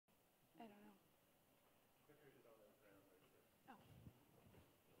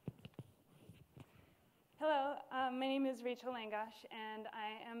Hello, my name is Rachel Langosch, and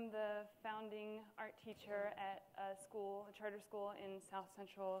I am the founding art teacher at a charter school in South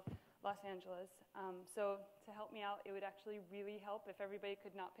Central Los Angeles. So to help me out, it would actually really help if everybody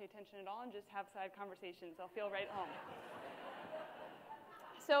could not pay attention at all and just have side conversations. I'll feel right at home.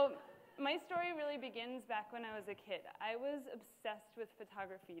 So my story really begins back when I was a kid. I was obsessed with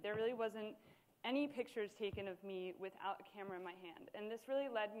photography. There really wasn't any pictures taken of me without a camera in my hand, and this really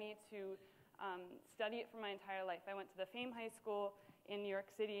led me to study it for my entire life. I went to the Fame High School in New York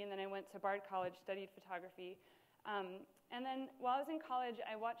City, and then I went to Bard College, studied photography. And then while I was in college,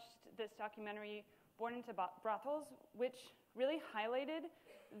 I watched this documentary, Born into Brothels, which really highlighted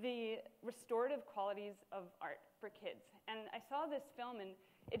the restorative qualities of art for kids. And I saw this film, and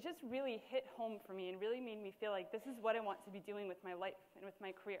it just really hit home for me and really made me feel like this is what I want to be doing with my life and with my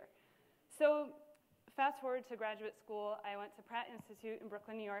career. So fast forward to graduate school, I went to Pratt Institute in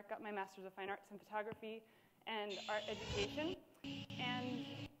Brooklyn, New York, got my Master's of Fine Arts in Photography and Art Education, and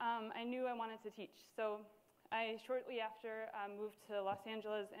I knew I wanted to teach. So I shortly after moved to Los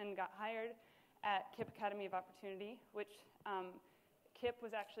Angeles and got hired at KIPP Academy of Opportunity, which KIPP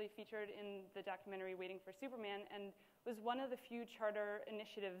was actually featured in the documentary Waiting for Superman and was one of the few charter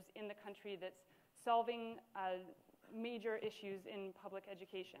initiatives in the country that's solving major issues in public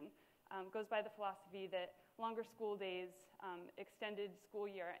education. Goes by the philosophy that longer school days, extended school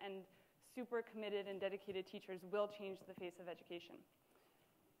year, and super committed and dedicated teachers will change the face of education.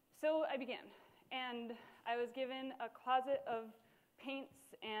 So I began, and I was given a closet of paints,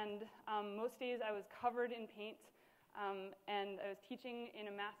 and most days I was covered in paint, and I was teaching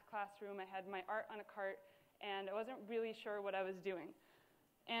in a math classroom. I had my art on a cart, and I wasn't really sure what I was doing.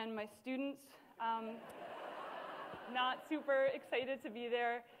 And my students, not super excited to be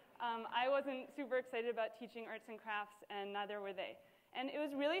there. I wasn't super excited about teaching arts and crafts, and neither were they. And it was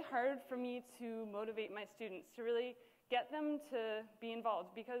really hard for me to motivate my students, to really get them to be involved,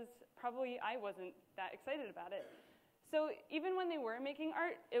 because probably I wasn't that excited about it. So even when they were making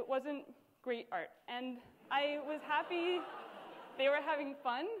art, it wasn't great art. And I was happy they were having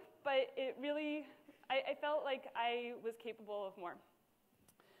fun, but it really, I felt like I was capable of more.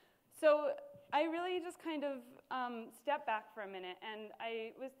 So I really just kind of stepped back for a minute, and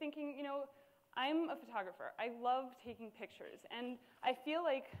I was thinking, you know, I'm a photographer. I love taking pictures, and I feel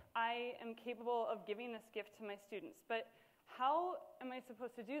like I am capable of giving this gift to my students, but how am I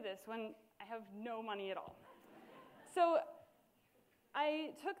supposed to do this when I have no money at all? So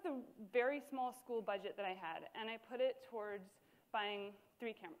I took the very small school budget that I had, and I put it towards buying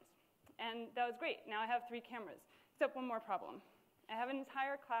 3 cameras. And that was great. Now I have 3 cameras, except one more problem. I have an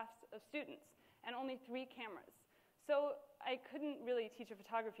entire class of students and only 3 cameras. So I couldn't really teach a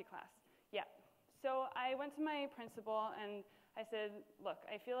photography class yet. So I went to my principal and I said, look,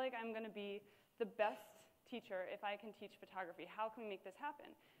 I feel like I'm going to be the best teacher if I can teach photography. How can we make this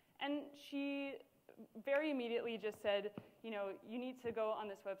happen? And she very immediately just said, you know, you need to go on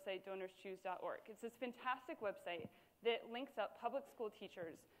this website, donorschoose.org. It's this fantastic website that links up public school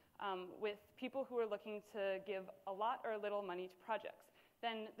teachers with people who are looking to give a lot or a little money to projects.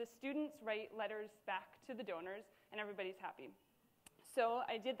 Then the students write letters back to the donors, and everybody's happy. So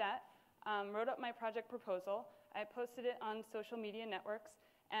I did that, wrote up my project proposal. I posted it on social media networks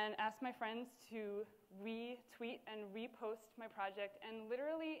and asked my friends to retweet and repost my project, and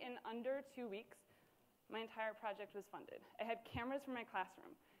literally in under 2 weeks, my entire project was funded. I had cameras for my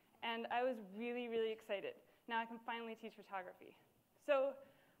classroom, and I was really, really excited. Now I can finally teach photography. So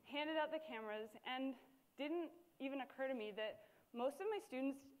handed out the cameras, and didn't even occur to me that most of my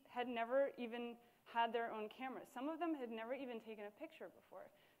students had never even had their own cameras. Some of them had never even taken a picture before.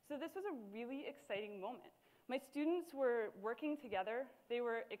 So this was a really exciting moment. My students were working together. They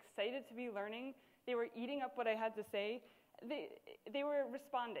were excited to be learning. They were eating up what I had to say. They were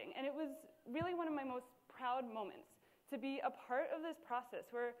responding. And it was really one of my most proud moments to be a part of this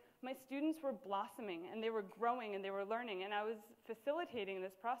process where my students were blossoming and they were growing and they were learning, and I was facilitating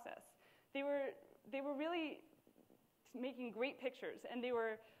this process. They were really making great pictures, and they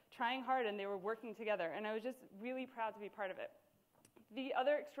were trying hard, and they were working together, and I was just really proud to be part of it. The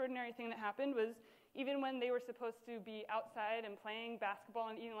other extraordinary thing that happened was even when they were supposed to be outside and playing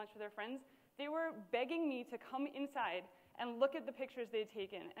basketball and eating lunch with their friends, they were begging me to come inside and look at the pictures they had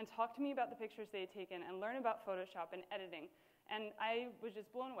taken and talk to me about the pictures they had taken and learn about Photoshop and editing, and I was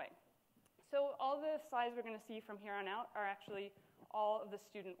just blown away. So all the slides we're going to see from here on out are actually all of the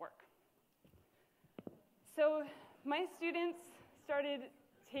student work. So my students started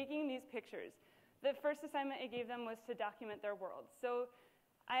taking these pictures. The first assignment I gave them was to document their world. So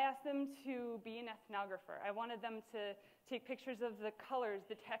I asked them to be an ethnographer. I wanted them to take pictures of the colors,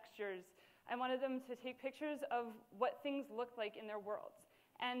 the textures. I wanted them to take pictures of what things looked like in their worlds.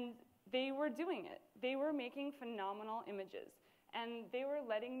 And they were doing it. They were making phenomenal images. And they were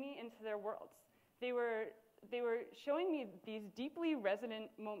letting me into their worlds. They were showing me these deeply resonant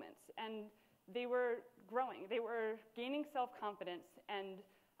moments. And they were growing. They were gaining self-confidence. And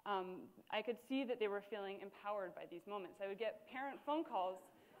I could see that they were feeling empowered by these moments. I would get parent phone calls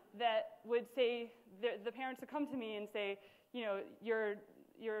that would say, the parents would come to me and say, you know,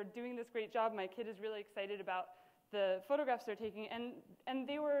 you're doing this great job. My kid is really excited about the photographs they're taking. And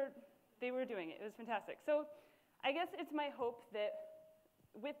they were doing it. It was fantastic. So I guess it's my hope that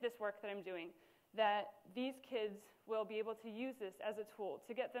with this work that I'm doing, that these kids will be able to use this as a tool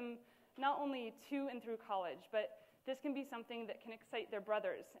to get them not only to and through college, but this can be something that can excite their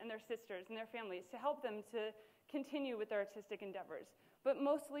brothers and their sisters and their families to help them to continue with their artistic endeavors. But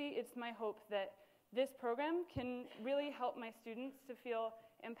mostly, it's my hope that this program can really help my students to feel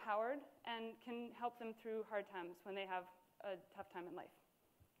empowered and can help them through hard times when they have a tough time in life.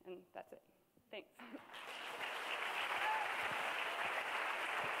 And that's it. Thanks.